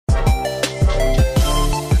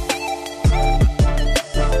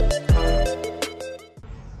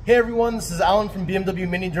Hey everyone, this is Alan from BMW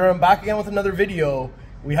Mini Durham, back again with another video.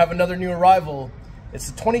 We have another new arrival. It's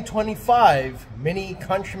the 2025 MINI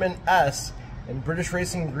Countryman S in British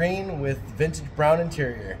Racing Green with vintage brown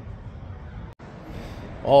interior.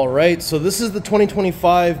 Alright, so this is the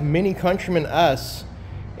 2025 MINI Countryman S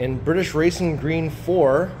in British Racing Green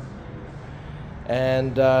 4.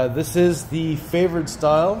 And this is the Favoured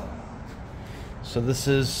Style. So this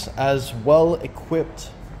is as well equipped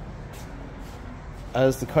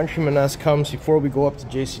as the Countryman S comes before we go up to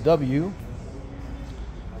JCW.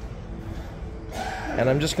 And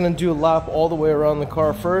I'm just going to do a lap all the way around the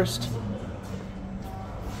car first,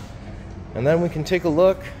 and then we can take a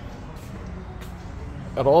look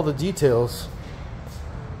at all the details.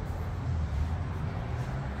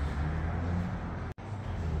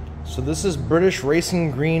 So this is British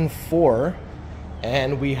Racing Green 4,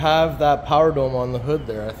 and we have that power dome on the hood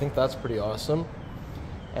there. I think that's pretty awesome.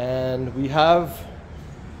 And we have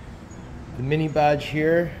the Mini badge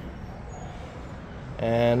here,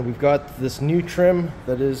 and we've got this new trim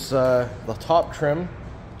that is the top trim,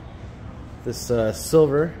 this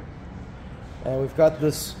silver, and we've got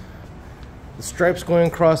the stripes going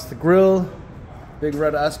across the grille, big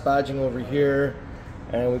red S badging over here,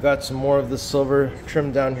 and we've got some more of the silver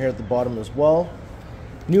trim down here at the bottom as well.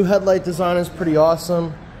 New headlight design is pretty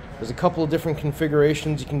awesome. There's a couple of different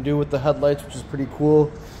configurations you can do with the headlights, which is pretty cool.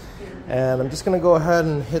 And I'm just going to go ahead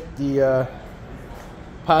and hit the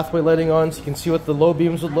pathway lighting on so you can see what the low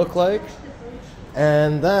beams would look like.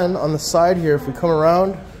 And then on the side here, if we come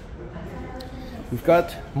around, we've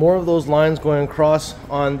got more of those lines going across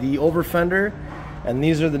on the over fender. And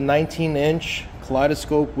these are the 19-inch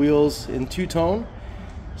Kaleidoscope wheels in two-tone.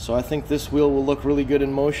 So I think this wheel will look really good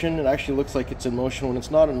in motion. It actually looks like it's in motion when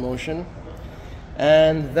it's not in motion.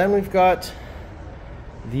 And then we've got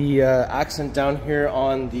the accent down here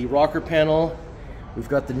on the rocker panel. We've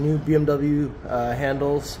got the new BMW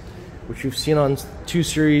handles, which you've seen on 2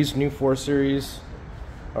 Series, new 4 Series,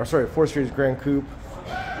 or sorry, 4 Series Grand Coupe.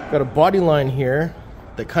 We've got a body line here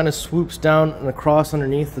that kind of swoops down and across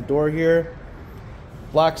underneath the door here.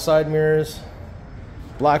 Black side mirrors,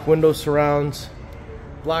 black window surrounds,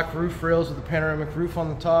 black roof rails with a panoramic roof on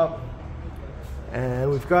the top.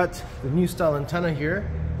 And we've got the new style antenna here.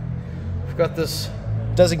 We've got this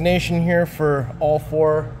designation here for all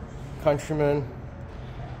 4 Countrymen.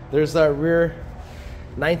 There's that rear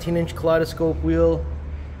 19-inch Kaleidoscope wheel.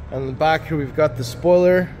 And in the back here we've got the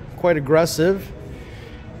spoiler, quite aggressive.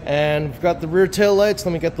 And we've got the rear tail lights.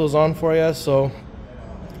 Let me get those on for you. So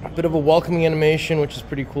a bit of a welcoming animation, which is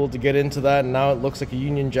pretty cool to get into that. And now it looks like a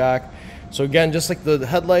Union Jack. So again, just like the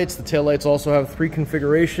headlights, the tail lights also have 3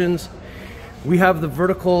 configurations. We have the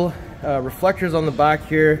vertical reflectors on the back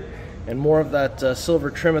here, and more of that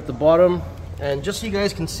silver trim at the bottom. And just so you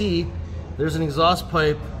guys can see, there's an exhaust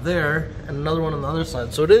pipe there and another one on the other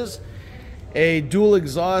side. So it is a dual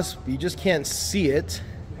exhaust, but you just can't see it.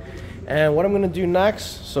 And what I'm going to do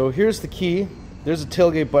next, so here's the key. There's a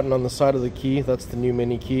tailgate button on the side of the key. That's the new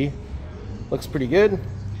Mini key. Looks pretty good.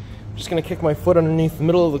 I'm just going to kick my foot underneath the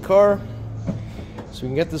middle of the car so we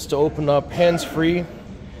can get this to open up hands-free.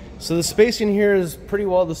 So the spacing here is pretty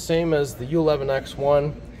well the same as the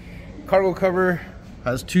U11X1. Cargo cover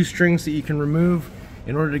has 2 strings that you can remove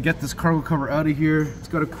in order to get this cargo cover out of here. It's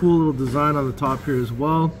got a cool little design on the top here as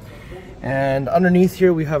well. And underneath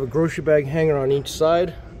here we have a grocery bag hanger on each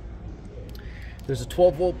side. There's a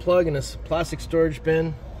 12-volt plug and a plastic storage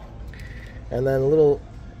bin. And then a little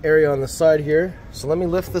area on the side here. So let me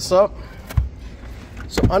lift this up.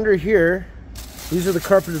 So under here, these are the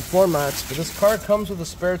carpeted floor mats, but this car comes with a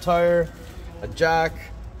spare tire, a jack,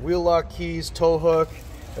 wheel lock keys, tow hook,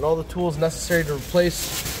 and all the tools necessary to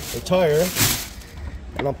replace the tire.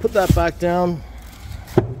 And I'll put that back down.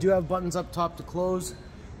 We do have buttons up top to close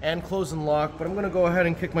and lock, but I'm going to go ahead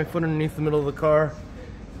and kick my foot underneath the middle of the car,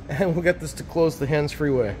 and we'll get this to close the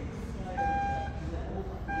hands-free way.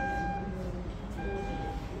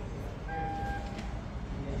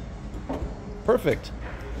 Perfect.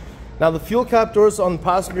 Now the fuel cap doors on the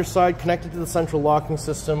passenger side connected to the central locking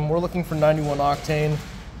system. We're looking for 91 octane.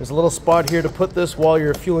 There's a little spot here to put this while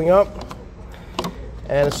you're fueling up.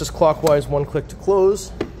 And it's just clockwise, 1 click to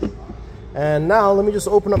close. And now let me just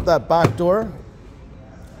open up that back door.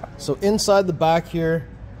 So inside the back here,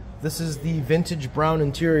 this is the vintage brown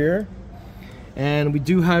interior. And we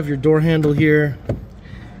do have your door handle here.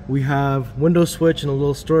 We have window switch and a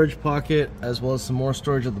little storage pocket, as well as some more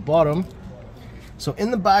storage at the bottom. So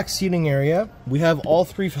in the back seating area, we have all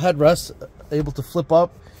 3 headrests able to flip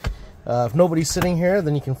up. If nobody's sitting here,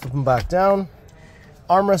 then you can flip them back down.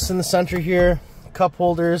 Armrests in the center here, cup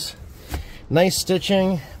holders. Nice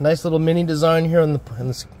stitching, nice little mini design here on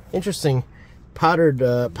this interesting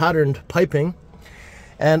patterned piping.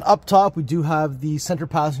 And up top we do have the center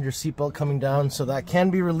passenger seatbelt coming down, so that can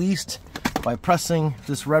be released by pressing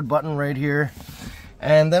this red button right here.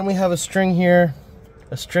 And then we have a string here,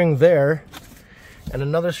 a string there, and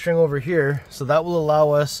another string over here, so that will allow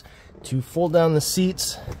us to fold down the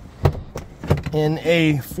seats in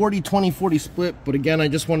a 40-20-40 split. But again, I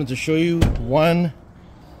just wanted to show you 1,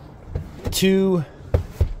 2,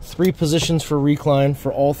 3 positions for recline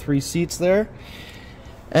for all 3 seats there.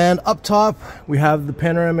 And up top we have the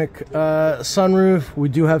panoramic sunroof. We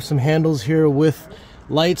do have some handles here with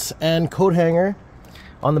lights and coat hanger.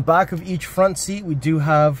 On the back of each front seat we do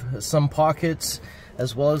have some pockets,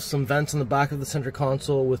 as well as some vents on the back of the center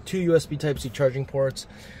console with 2 USB Type-C charging ports.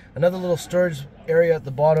 Another little storage area at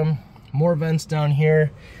the bottom, more vents down here,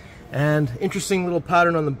 and interesting little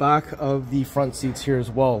pattern on the back of the front seats here as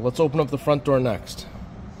well. Let's open up the front door next.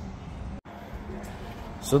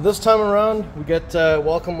 So this time around we get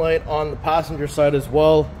welcome light on the passenger side as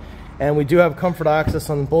well, and we do have comfort access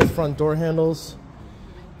on both front door handles.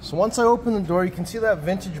 So once I open the door, you can see that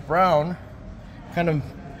vintage brown kind of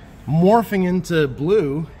morphing into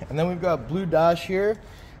blue, and then we've got blue dash here.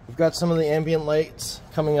 We've got some of the ambient lights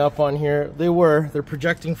coming up on here. They're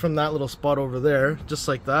projecting from that little spot over there, just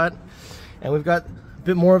like that. And we've got a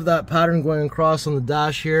bit more of that pattern going across on the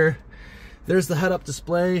dash here. There's the head-up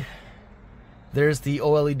display. There's the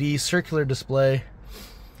OLED circular display.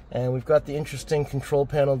 And we've got the interesting control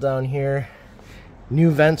panel down here.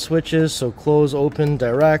 New vent switches, so close, open,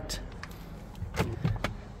 direct.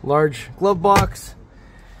 Large glove box.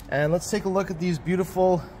 And let's take a look at these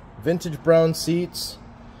beautiful vintage brown seats.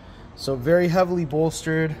 So very heavily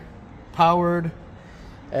bolstered, powered.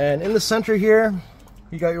 And in the center here,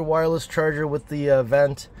 you got your wireless charger with the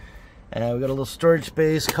vent. And we've got a little storage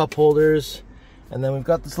space, cup holders. And then we've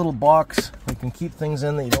got this little box we can keep things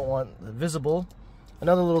in that you don't want visible.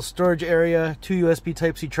 Another little storage area, 2 USB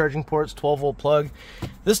Type-C charging ports, 12-volt plug.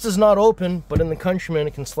 This does not open, but in the Countryman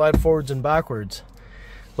it can slide forwards and backwards.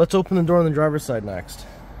 Let's open the door on the driver's side next.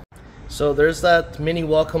 So there's that mini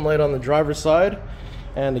welcome light on the driver's side.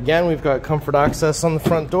 And again, we've got comfort access on the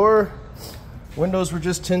front door. Windows were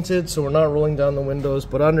just tinted, so we're not rolling down the windows,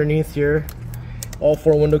 but underneath here, all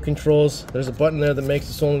 4 window controls. There's a button there that makes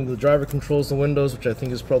it so only the driver controls the windows, which I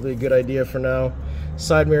think is probably a good idea for now.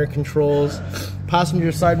 Side mirror controls.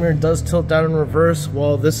 Passenger side mirror does tilt down in reverse,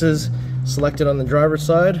 while this is selected on the driver's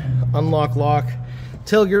side. Unlock, lock.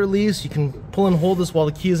 Tailgate release, you can pull and hold this while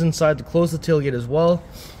the key is inside to close the tailgate as well.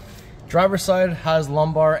 Driver's side has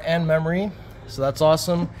lumbar and memory, so that's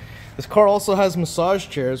awesome. This car also has massage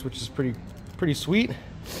chairs, which is pretty sweet.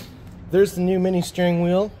 There's the new mini steering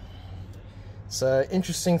wheel. It's an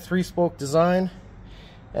interesting 3-spoke design.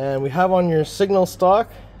 And we have on your signal stock,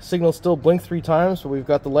 signal still blink 3 times, but we've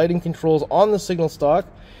got the lighting controls on the signal stock,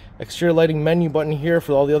 exterior lighting menu button here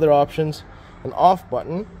for all the other options, an off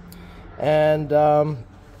button. And I'm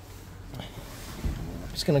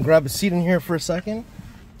just gonna grab a seat in here for a second.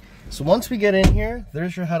 So once we get in here,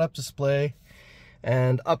 there's your head-up display,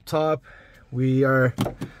 and up top let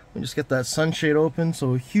me just get that sunshade open,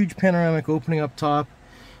 so a huge panoramic opening up top.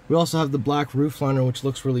 We also have the black roof liner, which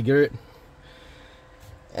looks really good.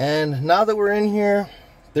 And now that we're in here,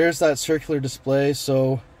 there's that circular display.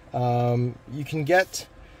 So you can get,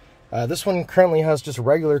 this one currently has just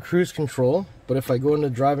regular cruise control, but if I go into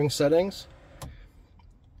driving settings,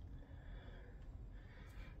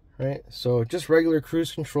 right, so just regular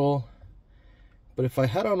cruise control. But if I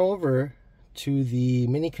head on over to the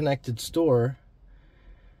Mini Connected store,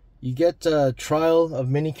 you get a trial of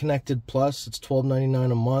Mini Connected Plus. It's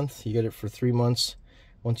 $12.99 a month. You get it for 3 months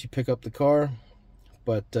once you pick up the car.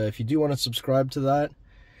 But if you do want to subscribe to that,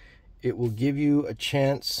 it will give you a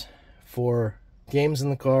chance for games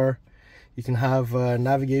in the car. You can have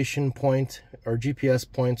navigation point or GPS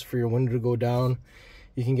points for your window to go down.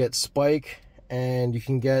 You can get spike, and you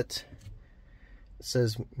can get, it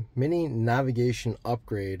says mini navigation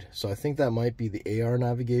upgrade. So I think that might be the AR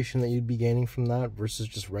navigation that you'd be gaining from that versus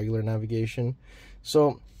just regular navigation.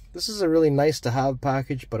 So this is a really nice to have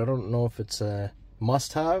package, but I don't know if it's a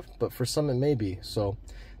must have, but for some it may be. So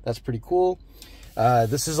that's pretty cool.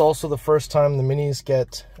 This is also the first time the Minis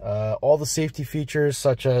get all the safety features,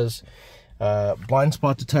 such as blind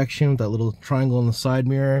spot detection with that little triangle in the side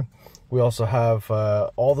mirror. We also have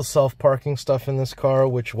all the self-parking stuff in this car,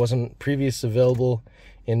 which wasn't previously available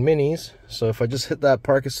in Minis. So if I just hit that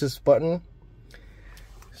park assist button,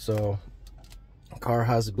 so the car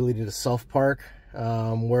has the ability to self-park,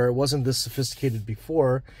 where it wasn't this sophisticated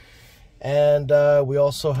before. And we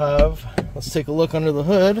also have, let's take a look under the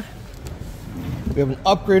hood. We have an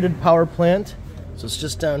upgraded power plant. So it's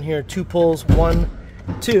just down here, 2 poles, 1,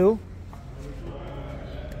 2.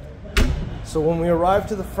 So when we arrive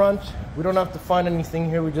to the front, we don't have to find anything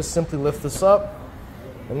here. We just simply lift this up.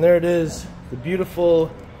 And there it is, the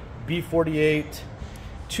beautiful B48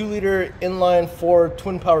 2-liter inline 4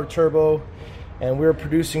 twin power turbo. And we're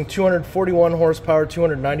producing 241 horsepower,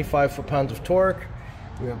 295 foot-pounds of torque.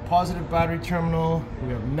 We have positive battery terminal, we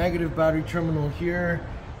have negative battery terminal here,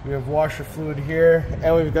 we have washer fluid here,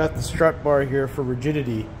 and we've got the strut bar here for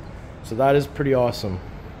rigidity. So that is pretty awesome.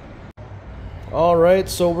 Alright,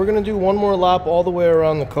 so we're going to do one more lap all the way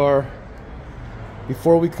around the car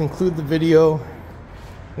before we conclude the video.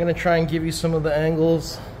 I'm going to try and give you some of the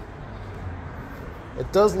angles.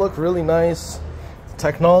 It does look really nice. The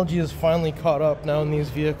technology is finally caught up now in these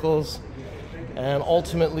vehicles, and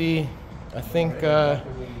ultimately I think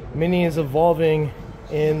Mini is evolving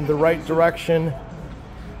in the right direction,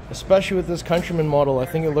 especially with this Countryman model. I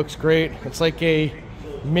think it looks great. It's like a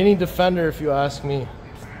mini Defender, if you ask me.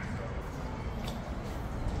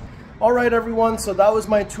 Alright everyone, so that was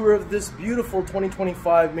my tour of this beautiful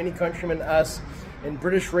 2025 Mini Countryman S in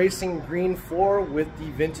British Racing Green 4 with the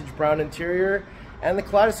vintage brown interior and the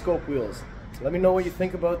kaleidoscope wheels. Let me know what you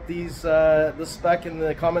think about these this spec in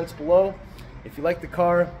the comments below. If you like the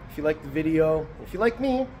car, if you like the video, if you like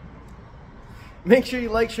me, make sure you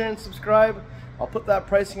like, share, and subscribe. I'll put that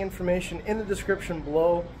pricing information in the description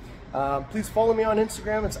below. Please follow me on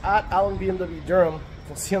Instagram. It's @AlanBMWDurham.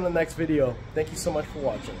 We'll see you on the next video. Thank you so much for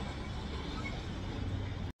watching.